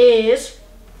question is,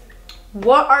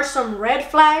 what are some red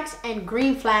flags and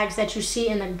green flags that you see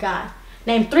in a guy?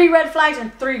 Name 3 red flags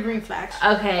and 3 green flags.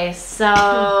 Okay, so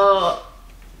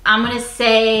I'm gonna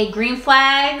say green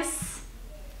flags,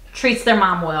 treats their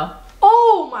mom well.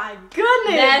 Oh my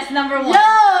goodness. That's number 1. Yo,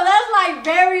 that's like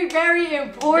very, very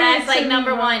important. That's like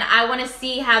number 1. I want to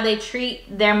see how they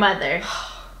treat their mother.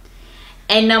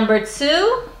 And number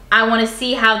 2, I want to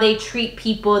see how they treat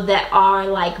people that are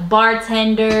like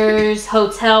bartenders,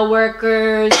 hotel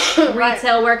workers,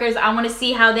 retail workers. I want to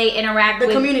see how they interact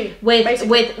with community,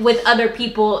 with other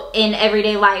people in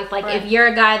everyday life. Like, if you're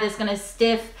a guy that's gonna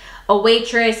stiff a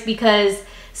waitress because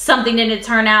something didn't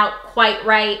turn out quite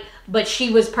right, but she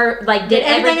was did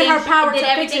everything in her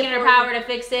power to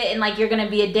fix it, and like, you're gonna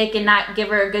be a dick and not give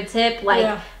her a good tip,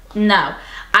 like, no.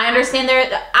 I understand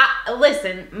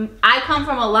listen, I come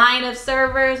from a line of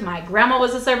servers. My grandma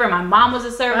was a server. My mom was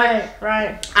a server.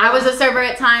 Right. I was a server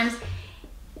at times.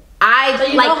 So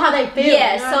you know how they feel.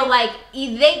 Yeah, you know so like,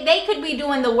 they could be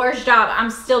doing the worst job. I'm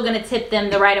still going to tip them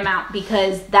the right amount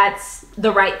because that's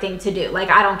the right thing to do. Like,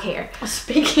 I don't care.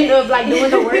 Speaking of like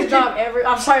doing the worst job ever,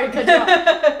 I'm sorry to cut you off.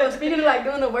 But speaking of like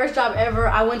doing the worst job ever,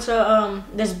 I went to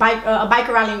this biker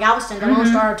rally in Galveston, the Lone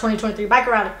Star 2023 biker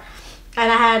rally. And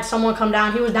I had someone come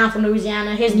down. He was down from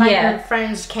Louisiana. His biker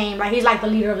friends came. Like, he's like the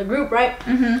leader of the group, right?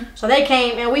 So they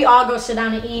came, and we all go sit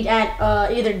down and eat at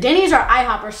either Denny's or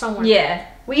IHOP or somewhere. Yeah.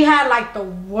 We had like the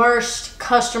worst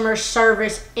customer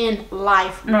service in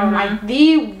life, bro. Like,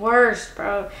 the worst,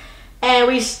 bro. And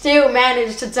we still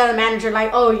managed to tell the manager,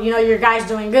 like, oh, your guy's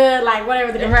doing good, like,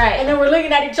 whatever. And then we're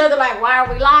looking at each other like, why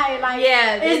are we lying? Like,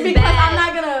 it's because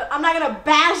I'm not gonna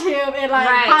bash him and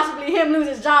like possibly him lose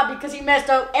his job because he messed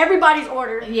up everybody's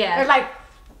order. There's like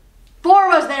 4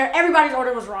 of us there. Everybody's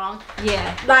order was wrong.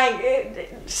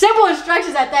 Like, simple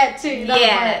instructions at that too.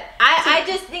 I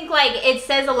just think like it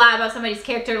says a lot about somebody's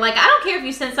character. Like, I don't care if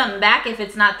you send something back if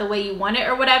it's not the way you want it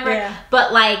or whatever.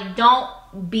 But like, don't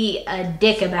be a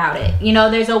dick about it.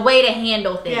 There's a way to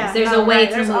handle things. There's a way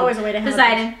to There's always a way to handle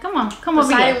Poseidon, things. Come over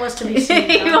here. Poseidon wants to be seen.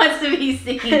 He wants to be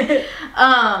seen.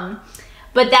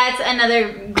 But that's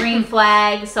another green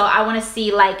flag. So I want to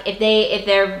see like if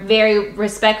they're very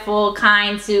respectful,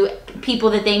 kind to people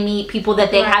that they meet, people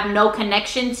that they have no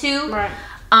connection to.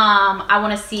 I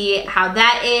want to see how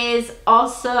that is.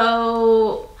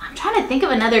 Also, I'm trying to think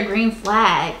of another green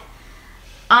flag.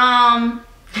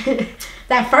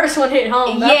 That first one hit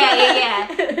home. Though.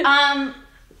 Yeah.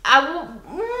 I will.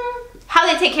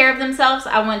 How they take care of themselves.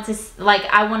 I want to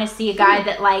see a guy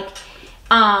that like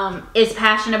is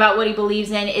passionate about what he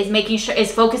believes in, is making sure,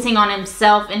 is focusing on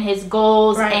himself and his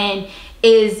goals, and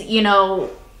is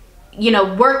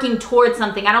working towards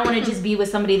something. I don't want to just be with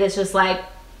somebody that's just like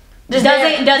doesn't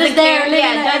care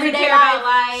about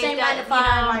life, same 9 to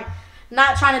 5, like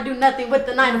not trying to do nothing with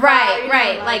the 9 to 5.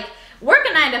 Right. Like work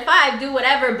a 9 to 5, do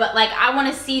whatever, but like I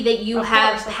want to see that you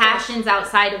have passions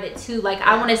outside of it too. Like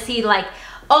I want to see like,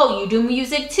 oh, you do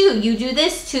music too, you do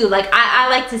this too. Like I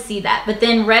like to see that. But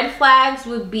then red flags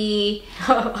would be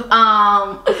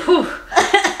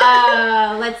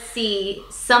let's see,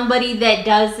 somebody that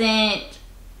doesn't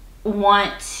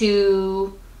want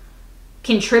to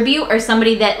contribute, or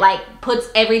somebody that like puts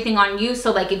everything on you.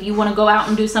 So like if you want to go out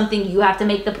and do something, you have to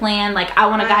make the plan. Like I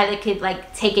want a guy that could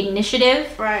like take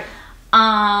initiative. Right.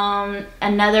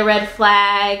 Another red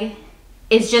flag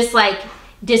is just like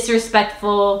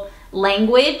disrespectful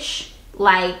language,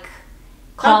 like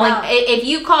calling, if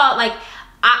you call, like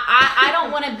I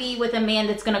don't want to be with a man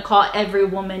that's gonna call every other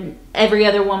woman a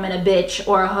bitch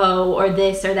or a hoe or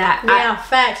this or that. Yeah,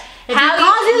 facts. If he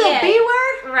calls you the B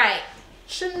word, right,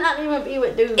 should not even be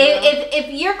with dudes.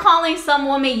 If you're calling some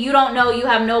woman you don't know, you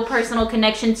have no personal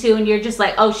connection to, and you're just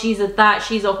like, oh, she's a thought,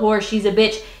 she's a whore, she's a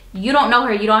bitch, you don't know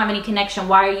her, you don't have any connection,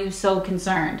 why are you so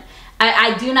concerned?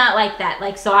 I do not like that.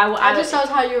 Like, so I just shows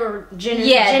how you're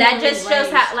genuinely. Yeah, that just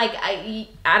shows how, like, I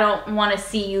don't want to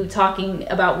see you talking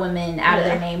about women out of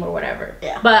their name or whatever.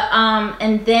 Yeah. But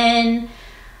and then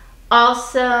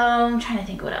also I'm trying to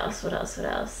think what else.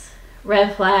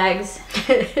 Red flags.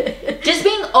 Just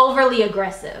being overly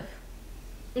aggressive.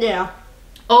 Yeah.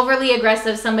 Overly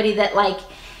aggressive. Somebody that like.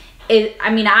 I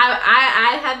mean,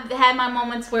 I have had my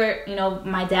moments where, you know,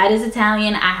 my dad is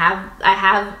Italian. I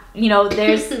have, you know,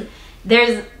 there's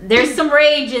some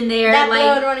rage in there, that like,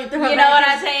 blood running through her you know what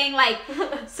I'm saying, like,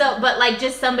 so, but like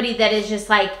just somebody that is just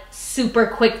like super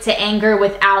quick to anger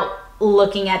without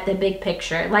looking at the big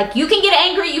picture. Like, you can get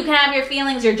angry, you can have your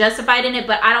feelings, you're justified in it,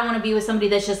 but I don't want to be with somebody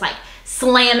that's just like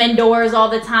slamming doors all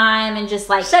the time and just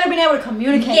like, instead of being able to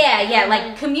communicate. Yeah,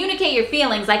 like communicate your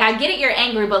feelings. Like, I get it, you're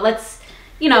angry, but let's,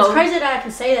 you know. It's crazy that I can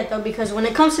say that though, because when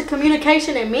it comes to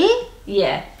communication and me,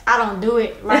 yeah, I don't do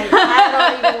it. Like, I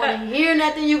don't even want to hear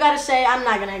nothing you gotta say. I'm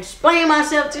not gonna explain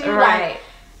myself to you. Right. Like,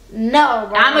 no,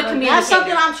 bro. I'm a communicator. That's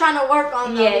something I'm trying to work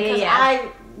on though, because yeah.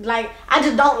 I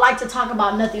just don't like to talk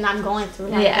about nothing I'm going through.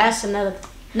 Like, that's another thing.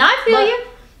 No, I feel you.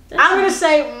 I'm gonna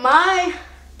say my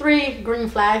 3 green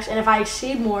flags, and if I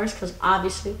exceed more, it's because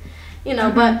obviously, you know,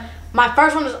 but my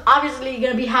first one is obviously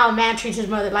gonna be how a man treats his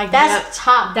mother. Like, that's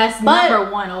top. That's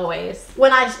number 1 always.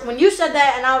 When you said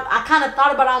that, and I kind of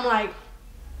thought about it, I'm like,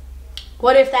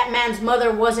 what if that man's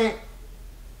mother wasn't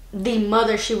the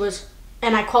mother she was,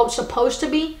 and I quote, supposed to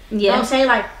be? Yeah. You know what I'm saying?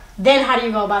 Like, then how do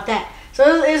you go about that?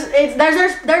 So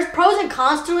there's pros and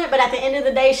cons to it, but at the end of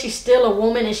the day, she's still a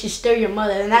woman and she's still your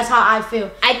mother, and that's how I feel.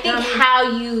 I think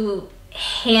how you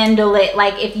handle it,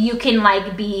 like if you can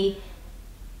like be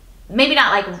maybe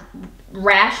not like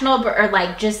rational, but or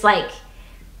like just like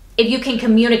if you can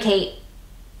communicate,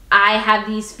 I have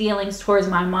these feelings towards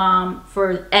my mom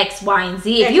for X, Y, and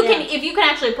Z. If you can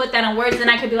actually put that in words, then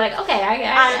I could be like, okay,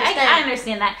 I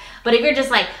understand that. But if you're just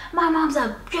like, my mom's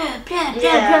a blah blah blah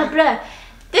blah blah,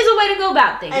 there's a way to go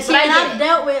about things. And see, I've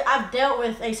dealt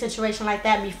with a situation like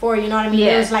that before. You know what I mean? Yeah.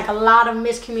 There was like a lot of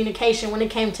miscommunication when it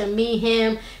came to me,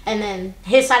 him, and then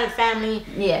his side of the family.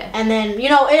 Yeah. And then, you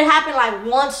know, it happened like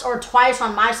once or twice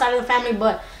on my side of the family,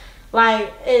 but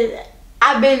like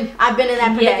I've been in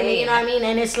that predicament. You know what I mean?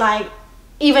 And it's like,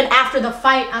 even after the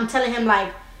fight, I'm telling him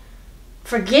like,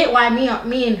 forget why me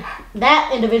and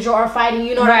that individual are fighting.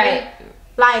 You know what I mean?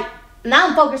 Like, now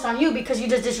I'm focused on you because you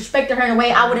just disrespected her in a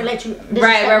way I wouldn't let you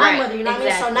disrespect my mother. You know what I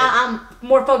mean? So now I'm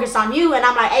more focused on you, and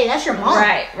I'm like, hey, that's your mom.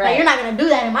 Right. Like, you're not gonna do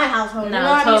that in my household. No, you know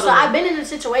what I mean? So I've been in a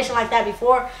situation like that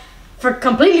before.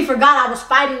 Completely forgot I was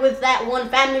fighting with that one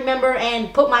family member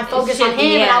and put my focus on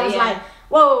him, and I was like,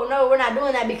 whoa, no, we're not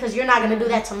doing that because you're not gonna do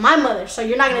that to my mother. So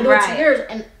you're not gonna do it to yours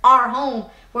in our home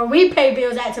where we pay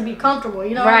bills at to be comfortable.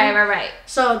 You know what I mean? Right.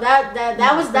 So that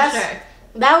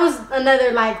was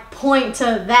another like point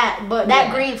to that, but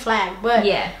that green flag. But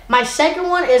my second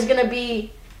one is gonna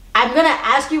be, I'm gonna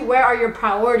ask you, where are your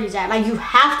priorities at? Like, you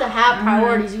have to have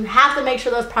priorities. You have to make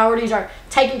sure those priorities are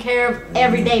taken care of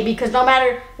every day, because no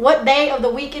matter what day of the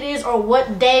week it is or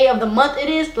what day of the month it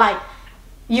is, like,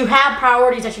 you have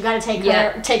priorities that you gotta take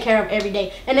care of every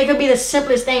day. And it could be the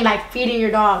simplest thing, like feeding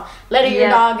your dog, letting your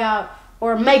dog out,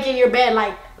 or making your bed.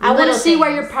 Like, I want to see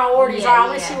where your priorities are. I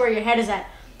want to see where your head is at.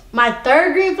 My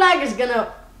third green flag is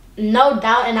gonna, no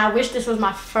doubt, and I wish this was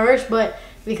my first, but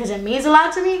because it means a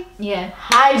lot to me. Yeah.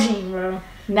 Hygiene, bro.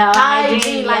 No,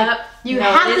 hygiene. Like, you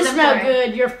have to smell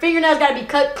good. Your fingernails gotta be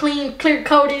cut clean, clear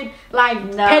coated. Like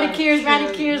pedicures,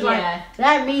 manicures. Like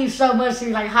that means so much to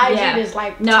me. Like hygiene is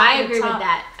like. No, I agree with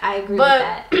that. I agree with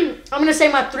that. I'm gonna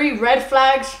say my 3 red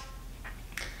flags.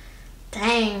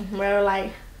 Dang, bro.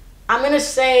 Like, I'm gonna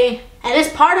say, and it's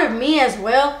part of me as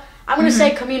well. I'm gonna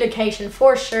say communication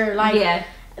for sure. Like,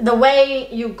 the way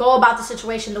you go about the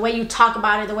situation, the way you talk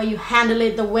about it, the way you handle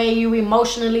it, the way you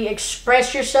emotionally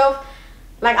express yourself.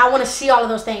 Like, I want to see all of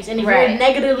those things. And if you're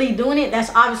negatively doing it, that's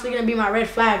obviously going to be my red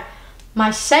flag. My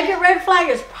second red flag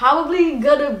is probably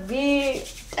going to be...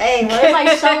 Dang, bro. There's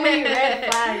like so many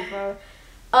red flags, bro.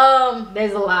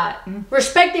 There's a lot.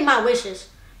 Respecting my wishes.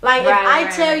 Like, if I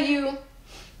tell you,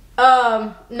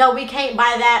 no, we can't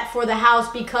buy that for the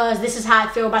house because this is how I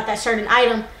feel about that certain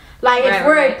item. Like, if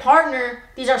we're a partner,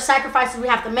 these are sacrifices we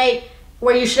have to make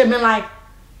where you should have been like,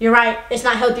 you're right, it's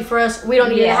not healthy for us. We don't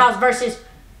need it in the house versus...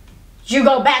 You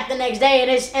go back the next day and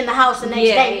it's in the house the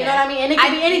next day. You know what I mean? And it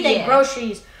can be anything.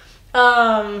 Groceries,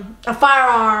 a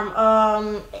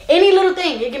firearm, any little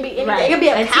thing. It can be anything. It can be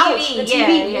a couch, TV, a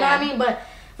TV. You know what I mean? But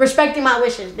respecting my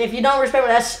wishes. If you don't respect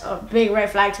me, that's a big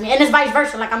red flag to me. And it's vice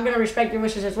versa. Like, I'm going to respect your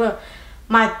wishes as well.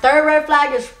 My third red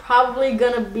flag is probably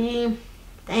going to be...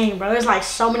 Dang, bro. There's like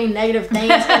so many negative things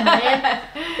in men,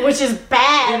 which is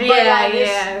bad. But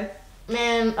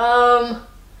man,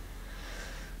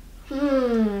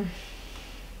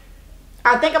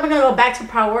 I think I'm gonna go back to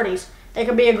priorities. It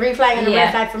could be a green flag and a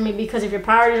red flag for me because if your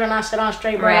priorities are not set on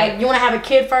straight, bro, like you want to have a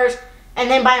kid first and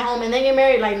then buy a home and then get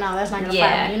married, like no, that's not gonna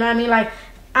fly me. You know what I mean? Like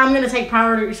I'm gonna take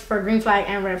priorities for green flag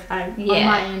and red flag on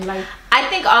my end. Like I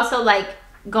think also like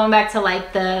going back to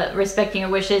like the respecting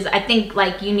your wishes, I think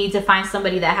like you need to find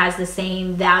somebody that has the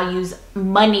same values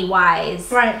money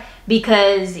wise, right?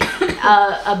 Because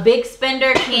a big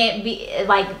spender can't be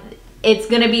like. It's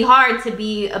going to be hard to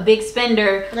be a big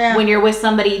spender when you're with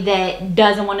somebody that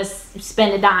doesn't want to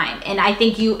spend a dime. And I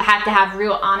think you have to have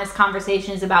real honest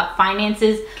conversations about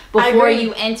finances before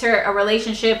you enter a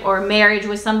relationship or marriage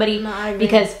with somebody.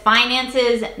 Because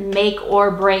finances make or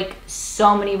break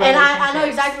so many relationships. And I know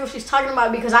exactly what she's talking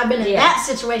about because I've been in that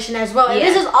situation as well. And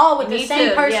this is all with the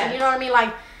same person. You know what I mean?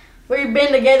 Like, we've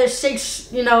been together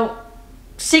 6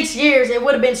 years. It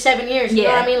would have been 7 years. You know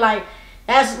what I mean? Like,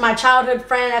 that's my childhood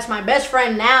friend. That's my best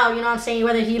friend now. You know what I'm saying?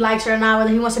 Whether he likes her or not, whether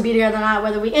he wants to be together or not,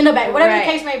 whether we end up at whatever the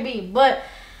case may be. But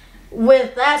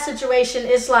with that situation,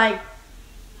 it's like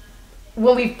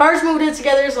when we first moved in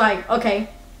together, it's like, okay,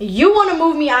 you want to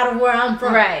move me out of where I'm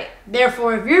from. Right.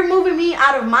 Therefore, if you're moving me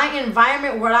out of my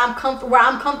environment where I'm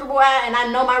comfortable at, and I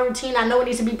know my routine, I know what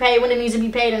needs to be paid, when it needs to be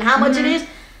paid, and how much it is,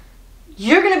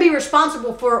 you're gonna be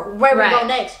responsible for where we go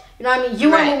next. You know what I mean? You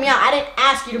want to move me out. I didn't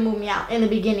ask you to move me out in the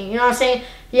beginning. You know what I'm saying?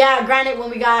 Yeah, granted, when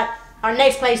we got our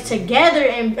next place together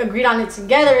and agreed on it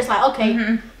together, it's like,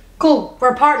 okay, cool,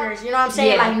 we're partners. You know what I'm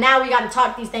saying? Like, now we got to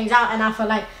talk these things out, and I feel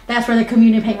like that's where the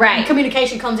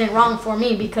communication comes in wrong for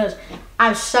me because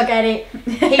I suck at it.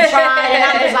 He tried, and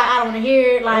I'm just like, I don't want to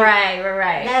hear it.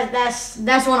 Like,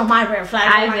 That's one of my red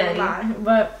flags. I feel you.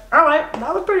 But, all right,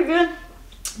 that was pretty good.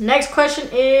 Next question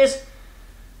is...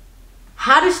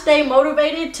 How to stay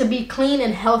motivated to be clean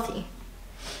and healthy?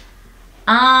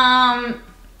 I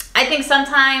think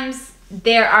sometimes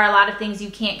there are a lot of things you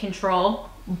can't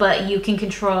control, but you can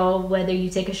control whether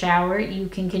you take a shower. You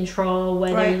can control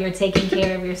whether you're taking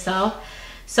care of yourself.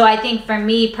 So I think for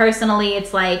me personally,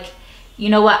 it's like, you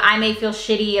know what? I may feel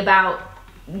shitty about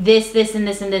this, and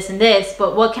this, and this, and this,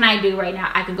 but what can I do right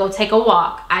now? I could go take a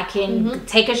walk. I can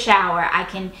take a shower. I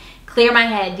can clear my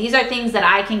head. These are things that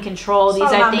I can control. These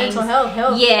are things. Mental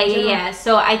health.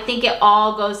 So I think it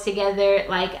all goes together.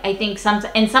 Like I think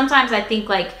sometimes I think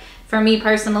like for me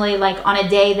personally, like on a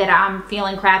day that I'm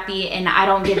feeling crappy and I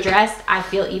don't get dressed, I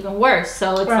feel even worse.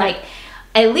 So it's like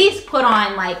at least put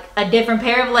on like a different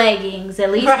pair of leggings.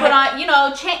 At least put on,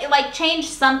 change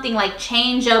something. Like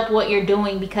change up what you're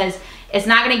doing because it's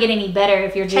not gonna get any better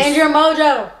if you're just change your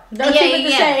mojo. Don't keep it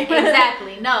the same.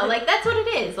 Exactly. No, like that's what it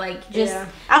is. Like just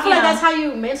I feel like that's how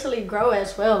you mentally grow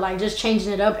as well. Like just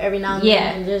changing it up every now and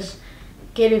then and just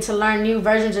getting to learn new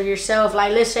versions of yourself.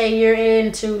 Like let's say you're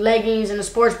into leggings and a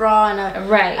sports bra and a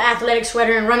athletic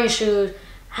sweater and running shoes.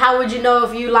 How would you know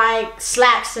if you like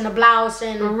slacks and a blouse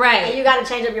and you gotta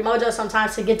change up your mojo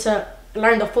sometimes to get to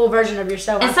learn the full version of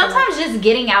yourself. And sometimes just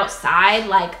getting outside,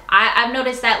 like I've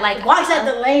noticed that like watch at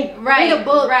the lake, read a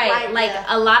book, like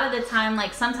a lot of the time,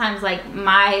 like sometimes like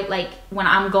my like when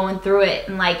I'm going through it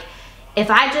and like if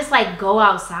I just like go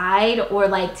outside or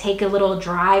like take a little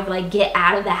drive, like get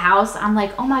out of the house, I'm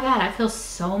like, oh my God, I feel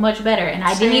so much better. And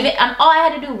I didn't even, all I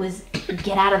had to do was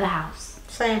get out of the house.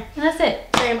 Same. And that's it.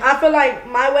 Same. I feel like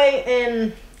my way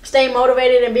in staying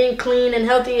motivated and being clean and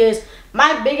healthy is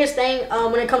my biggest thing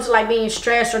when it comes to like being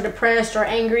stressed or depressed or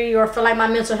angry or feel like my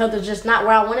mental health is just not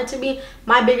where I want it to be.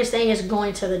 My biggest thing is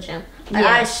going to the gym. Like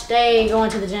I stay going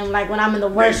to the gym like when I'm in the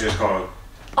worst. They just called.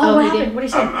 Oh, what happened? What did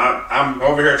he say? I'm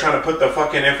over here trying to put the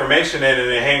fucking information in and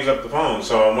it hangs up the phone.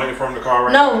 So I'm waiting for him to call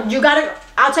right now. No, you gotta.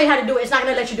 I'll tell you how to do it. It's not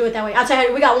gonna let you do it that way. I'll tell you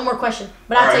how. We got one more question,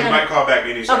 but I'll tell you. He might call back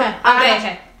any second.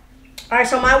 Okay. All right.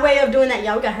 So my way of doing that,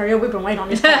 y'all, we gotta hurry up. We've been waiting on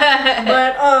this. But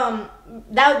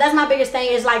that's my biggest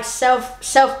thing is like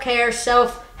self care,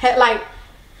 like.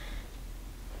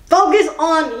 Focus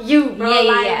on you, bro.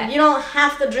 You don't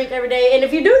have to drink every day. And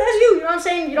if you do, that's you. You know what I'm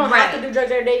saying? You don't have to do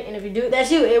drugs every day. And if you do, that's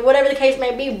you. Whatever the case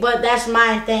may be. But that's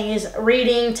my thing is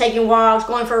reading, taking walks,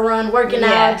 going for a run, working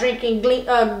out, drinking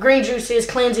green juices,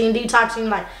 cleansing, detoxing.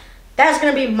 Like, that's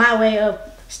going to be my way of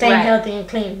staying healthy and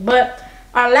clean. But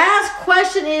our last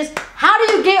question is, how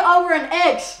do you get over an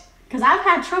ex? Because I've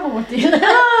had trouble with this. I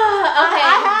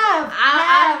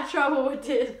have trouble with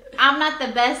this. I'm not the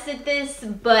best at this,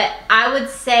 but I would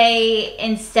say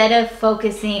instead of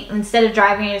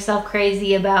driving yourself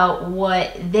crazy about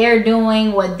what they're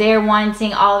doing, what they're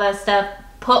wanting, all that stuff,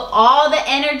 put all the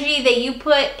energy that you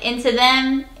put into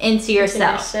them into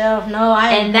yourself.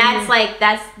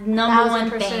 That's number one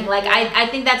thing. Like I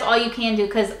think that's all you can do,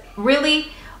 because really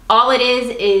all it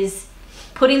is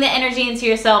putting the energy into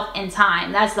yourself and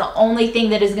time. That's the only thing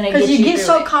that is going to get you through it. Because you get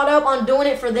so caught up on doing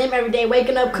it for them every day,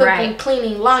 waking up, cooking,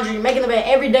 cleaning, laundry, making the bed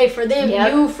every day for them,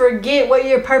 you forget what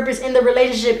your purpose in the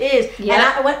relationship is. And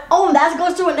that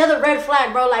goes to another red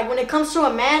flag, bro. Like when it comes to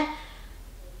a man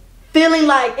feeling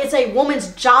like it's a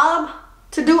woman's job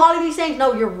to do all of these things,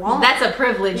 no, you're wrong. That's a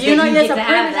privilege. You know, it's a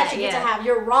privilege that you get to have.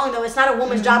 You're wrong, though. It's not a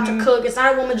woman's job to cook. It's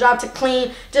not a woman's job to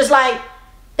clean. Just like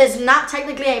it's not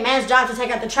technically a man's job to take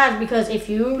out the trash, because if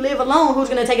you live alone, who's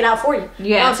going to take it out for you?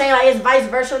 You know what I'm saying? Like, it's vice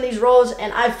versa in these roles,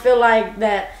 and I feel like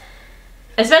that.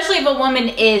 Especially if a woman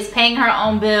is paying her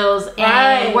own bills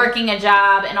and working a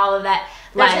job and all of that.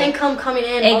 There's income coming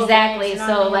in. Exactly. Ways,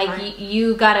 so, like,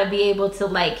 you got to be able to,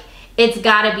 like, it's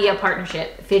got to be a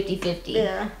partnership, 50-50.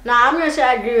 Yeah. Nah, I'm going to say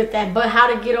I agree with that, but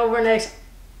how to get over an ex,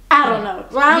 I don't know.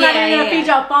 Well, I'm not going to feed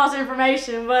y'all false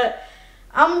information, but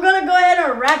I'm going to go ahead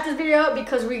and wrap this video up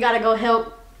because we got to go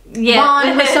help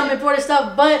Bond with some important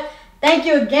stuff. But thank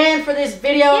you again for this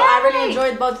video. I really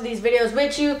enjoyed both of these videos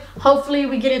with you. Hopefully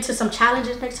we get into some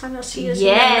challenges next time y'all see us.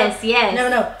 Yes. Never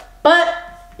know. But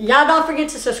y'all don't forget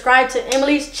to subscribe to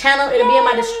Emily's channel. It'll be in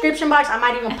my description box. I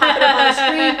might even pop it up on the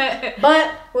screen.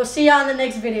 But we'll see y'all in the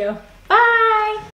next video. Bye.